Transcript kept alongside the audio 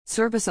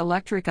Service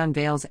Electric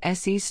unveils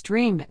SE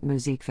Stream at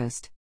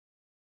Musikfest.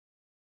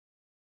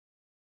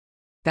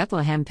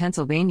 Bethlehem,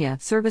 Pennsylvania.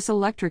 Service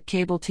Electric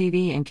Cable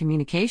TV and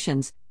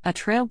Communications, a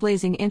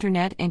trailblazing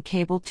internet and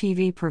cable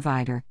TV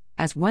provider,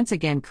 has once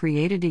again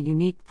created a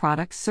unique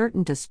product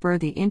certain to spur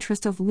the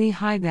interest of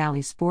Lehigh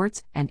Valley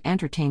sports and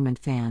entertainment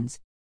fans.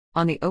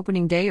 On the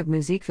opening day of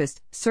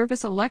Musikfest,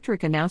 Service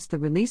Electric announced the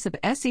release of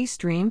SE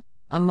Stream,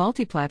 a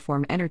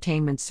multi-platform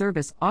entertainment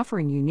service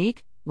offering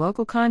unique,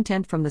 local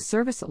content from the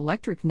Service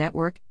Electric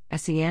Network,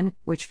 SEN,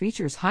 which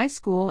features high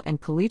school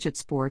and collegiate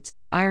sports,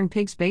 Iron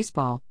Pigs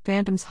baseball,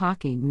 Phantoms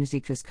hockey,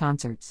 Musikfest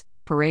concerts,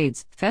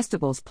 parades,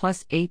 festivals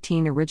plus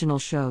 18 original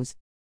shows.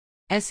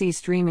 SE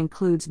Stream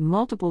includes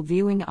multiple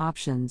viewing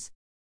options.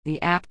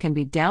 The app can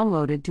be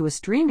downloaded to a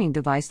streaming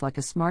device like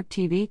a smart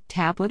TV,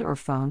 tablet or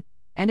phone,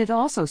 and it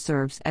also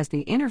serves as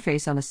the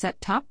interface on a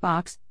set-top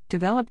box,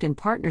 developed in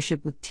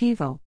partnership with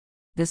TiVo.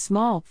 The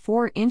small,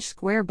 4-inch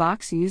square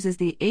box uses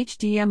the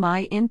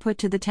HDMI input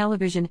to the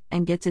television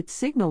and gets its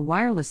signal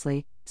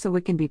wirelessly, so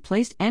it can be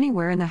placed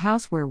anywhere in the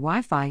house where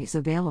Wi-Fi is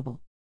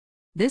available.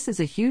 "This is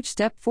a huge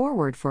step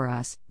forward for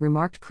us,"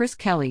 remarked Chris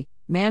Kelly,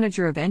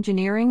 Manager of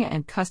Engineering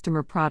and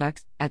Customer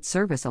Products at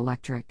Service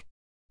Electric.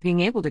 Being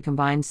able to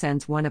combine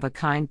SEN's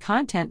one-of-a-kind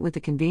content with the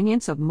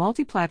convenience of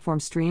multi-platform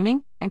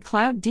streaming and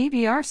cloud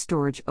DVR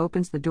storage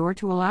opens the door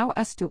to allow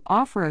us to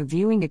offer a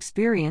viewing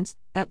experience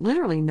that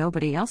literally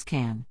nobody else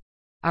can.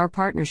 Our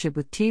partnership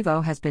with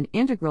TiVo has been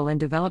integral in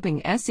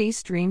developing SE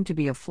Stream to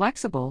be a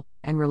flexible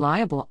and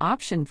reliable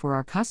option for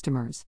our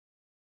customers.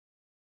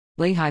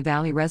 Lehigh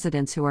Valley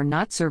residents who are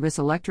not Service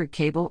Electric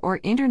cable or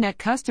internet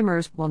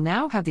customers will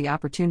now have the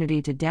opportunity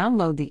to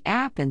download the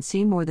app and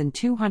see more than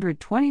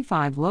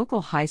 225 local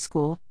high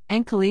school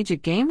and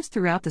collegiate games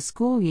throughout the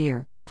school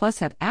year, plus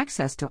have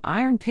access to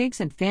Iron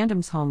Pigs and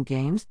Phantoms home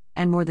games,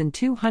 and more than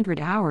 200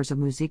 hours of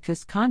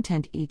Musikfest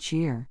content each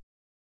year.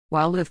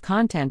 While live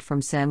content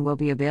from SEN will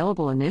be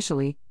available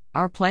initially,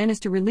 our plan is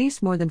to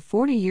release more than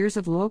 40 years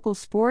of local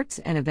sports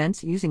and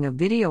events using a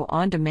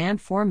video-on-demand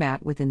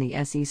format within the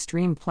SE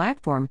Stream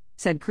platform,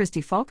 said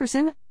Christy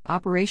Fulkerson,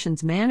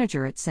 Operations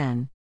Manager at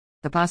SEN.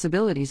 The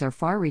possibilities are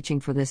far-reaching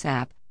for this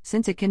app,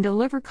 since it can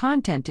deliver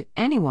content to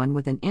anyone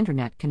with an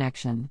internet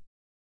connection.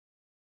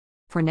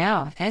 For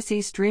now,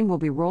 SE Stream will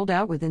be rolled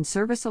out within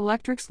Service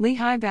Electric's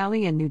Lehigh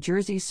Valley and New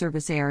Jersey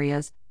service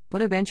areas,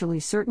 but eventually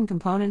certain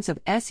components of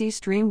SE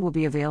Stream will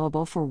be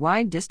available for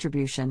wide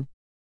distribution.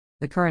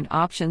 The current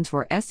options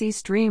for SE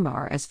Stream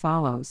are as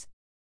follows.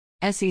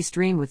 SE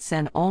Stream with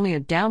SEN only, a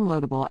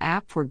downloadable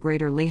app for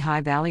Greater Lehigh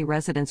Valley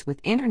residents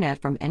with internet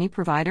from any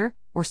provider,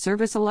 or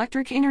Service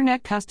Electric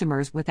internet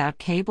customers without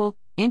cable,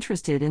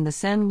 interested in the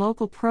SEN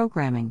local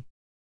programming.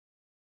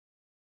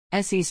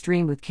 SE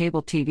Stream with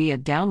Cable TV, a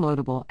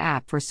downloadable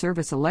app for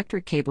Service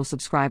Electric cable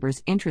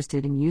subscribers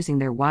interested in using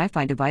their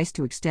Wi-Fi device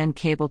to extend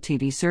cable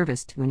TV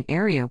service to an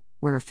area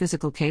where a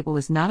physical cable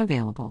is not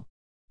available.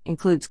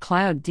 Includes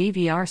cloud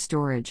DVR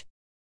storage.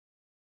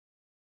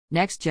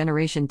 Next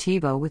generation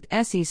TiVo with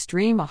SE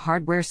Stream, a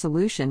hardware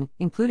solution,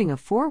 including a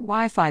 4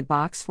 Wi-Fi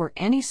box for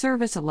any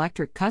Service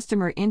Electric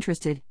customer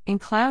interested in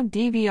cloud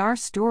DVR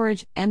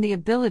storage and the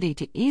ability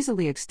to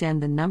easily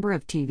extend the number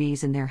of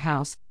TVs in their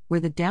house, where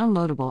the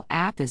downloadable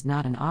app is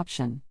not an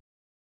option.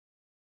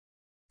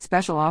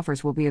 Special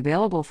offers will be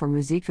available for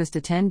Musikfest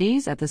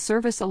attendees at the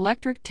Service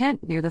Electric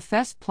tent near the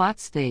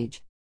Festplatz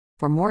stage.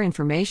 For more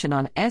information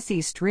on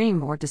SE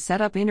Stream or to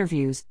set up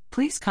interviews,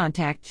 please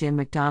contact Jim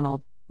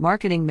McDonald,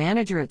 Marketing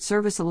Manager at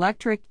Service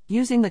Electric,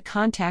 using the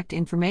contact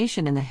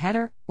information in the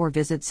header, or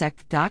visit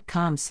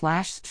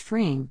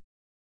sec.com/stream.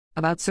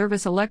 About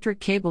Service Electric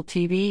Cable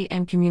TV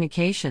and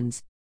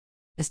Communications.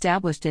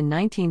 Established in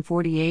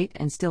 1948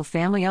 and still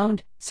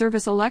family-owned,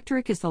 Service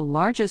Electric is the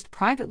largest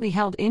privately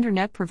held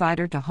internet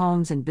provider to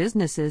homes and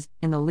businesses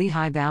in the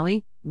Lehigh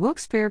Valley,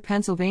 Wilkes-Barre,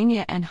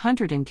 Pennsylvania, and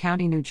Hunterdon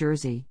County, New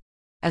Jersey.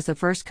 As the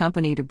first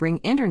company to bring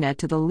internet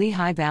to the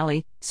Lehigh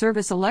Valley,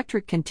 Service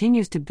Electric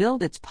continues to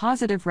build its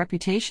positive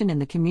reputation in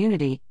the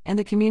community and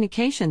the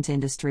communications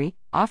industry,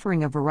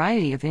 offering a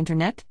variety of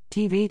internet,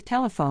 TV,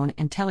 telephone,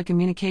 and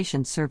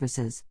telecommunications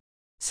services.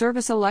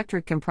 Service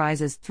Electric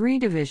comprises 3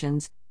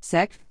 divisions: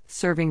 SEC,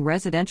 serving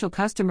residential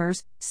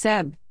customers;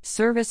 SEB,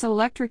 Service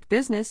Electric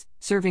Business,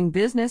 serving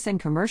business and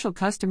commercial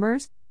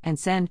customers; and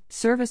SEN,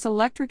 Service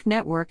Electric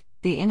Network,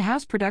 the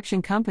in-house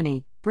production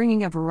company,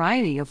 bringing a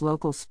variety of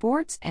local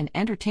sports and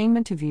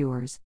entertainment to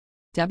viewers.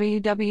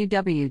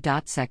 www.sec.com